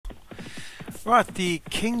Right, the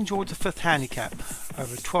King George V handicap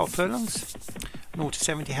over 12 furlongs, 0 to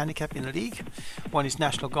 70 handicap in the league. 1 is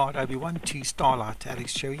National Guard Obi-Wan, 2 Starlight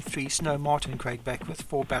Alex Cherry, 3 Snow Martin Craig Beckwith,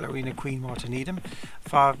 4 Ballerina Queen Martin Needham,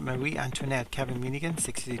 5 Marie Antoinette Kevin Minigan,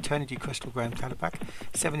 6 is Eternity Crystal Graham Clutterbuck,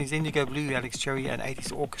 7 is Indigo Blue Alex Cherry, and 8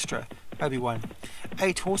 is Orchestra Obi-Wan.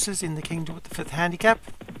 8 horses in the King George V handicap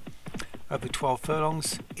over 12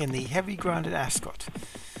 furlongs in the heavy grounded Ascot,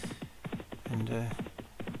 and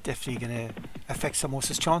definitely going to affect some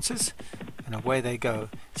horses' chances. And away they go.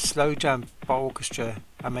 Slow jump by Orchestra,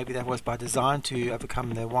 and maybe that was by design to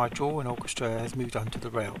overcome their wide draw, and Orchestra has moved on to the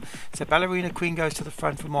rail. So Ballerina Queen goes to the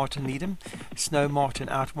front for Martin Needham, Snow Martin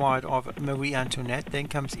out wide of Marie Antoinette, then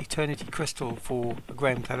comes Eternity Crystal for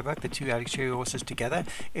Graham Clutterbuck, the 2 Alex Cherry horses together.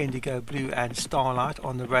 Indigo Blue and Starlight.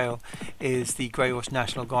 On the rail is the grey horse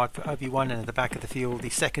National Guard for Obi-Wan, and at the back of the field the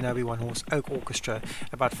second Obi-Wan horse Oak Orchestra,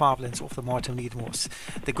 about 5 lengths off the Martin Needham horse.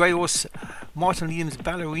 The grey horse Martin Needham's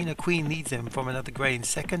Ballerina Queen leads him from another grey in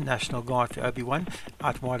second. National Guard for Obi-Wan.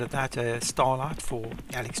 Out wide of that, Starlight for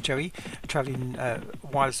Alex Cherry. Travelling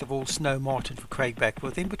widest of all, Snow Martin for Craig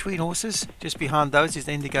Beckwith. In between horses, just behind those, is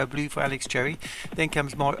Indigo Blue for Alex Cherry. Then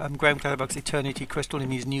comes Graham Clutterbuck's Eternity Crystal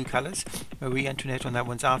in his new colours. Marie Antoinette on that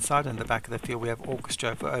one's outside, and at the back of the field we have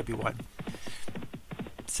Orchestra for Obi-Wan.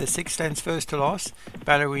 So 6 lengths first to last.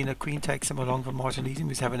 Ballerina Queen takes him along from Martin Needham,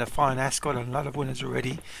 who's having a fine Ascot and a lot of winners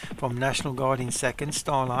already. From National Guard in second.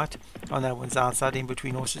 Starlight on that one's outside. In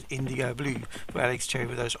between horses, Indigo Blue for Alex Cherry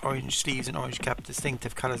with those orange sleeves and orange cap,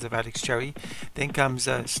 distinctive colours of Alex Cherry. Then comes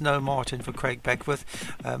Snow Martin for Craig Beckwith.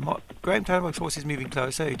 Graham Clutterbuck's horse is moving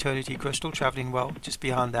closer. Eternity Crystal travelling well just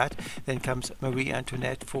behind that. Then comes Marie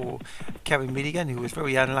Antoinette for Kevin Minigan, who was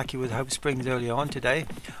very unlucky with Hope Springs early on today.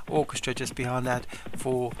 Orchestra just behind that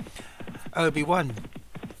for Obi-Wan.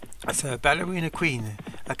 So Ballerina Queen,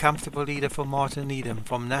 a comfortable leader for Martin Needham.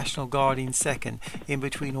 From National Guard in second. In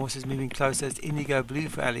between horses moving closer is Indigo Blue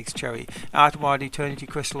for Alex Cherry. Out wide, Eternity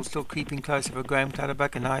Crystal still creeping closer for Graham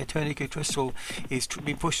Clutterbuck, and now Eternity Crystal is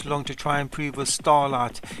being pushed along to try and prove with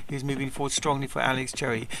Starlight, who's moving forward strongly for Alex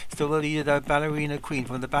Cherry. Still the leader though, Ballerina Queen.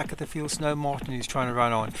 From the back of the field, Snow Martin is trying to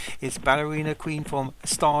run on. It's Ballerina Queen from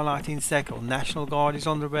Starlight in second. National Guard is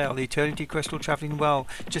on the rail. The Eternity Crystal travelling well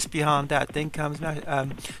just behind that. Then comes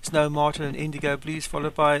Snow Martin and Indigo Blues,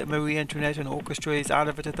 followed by Marie Antoinette, and Orchestra is out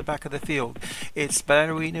of it at the back of the field. It's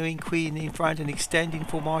Ballerina Queen in front and extending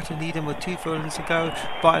for Martin Needham with 2 furlongs to go.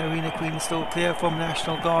 Ballerina Queen still clear from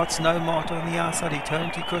National Guard. Snow Martin on the outside.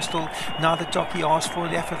 Eternity Crystal. Now the jockey asked for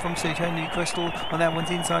an effort from Eternity Crystal. On that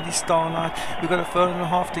one's inside is Starlight. We've got a furlong and a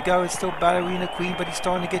half to go. It's still Ballerina Queen, but he's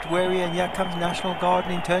starting to get wary, and here comes National Guard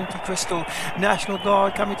and Eternity Crystal. National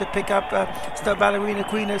Guard coming to pick up Ballerina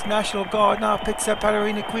Queen as National Guard now picks up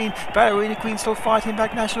Ballerina Queen. Ballerina Queen still fighting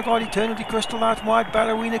back National Guard. Eternity Crystal out wide.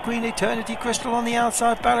 Ballerina Queen. Eternity Crystal on the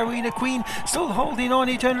outside. Ballerina Queen still holding on.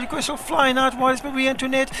 Eternity Crystal flying out wide is Marie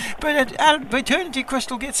Antoinette, but Eternity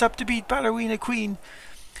Crystal gets up to beat Ballerina Queen,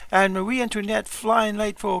 and Marie Antoinette flying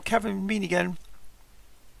late for Kevin Minigan.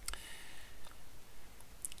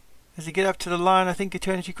 As they get up to the line, I think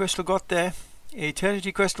Eternity Crystal got there.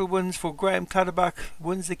 Eternity Crystal wins for Graham Clutterbuck,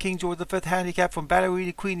 wins the King George V handicap from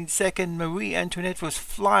Ballerina Queen in second. Marie Antoinette was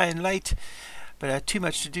flying late, but had too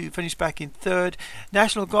much to do, finished back in third.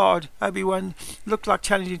 National Guard, Obi-Wan, looked like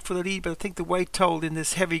challenging for the lead, but I think the weight told in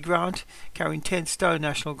this heavy ground, carrying 10 stone.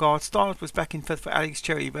 National Guard. Starlight was back in fifth for Alex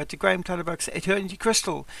Cherry, but Graham Clutterbuck's Eternity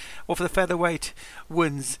Crystal, off the featherweight,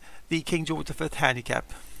 wins the King George V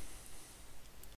handicap.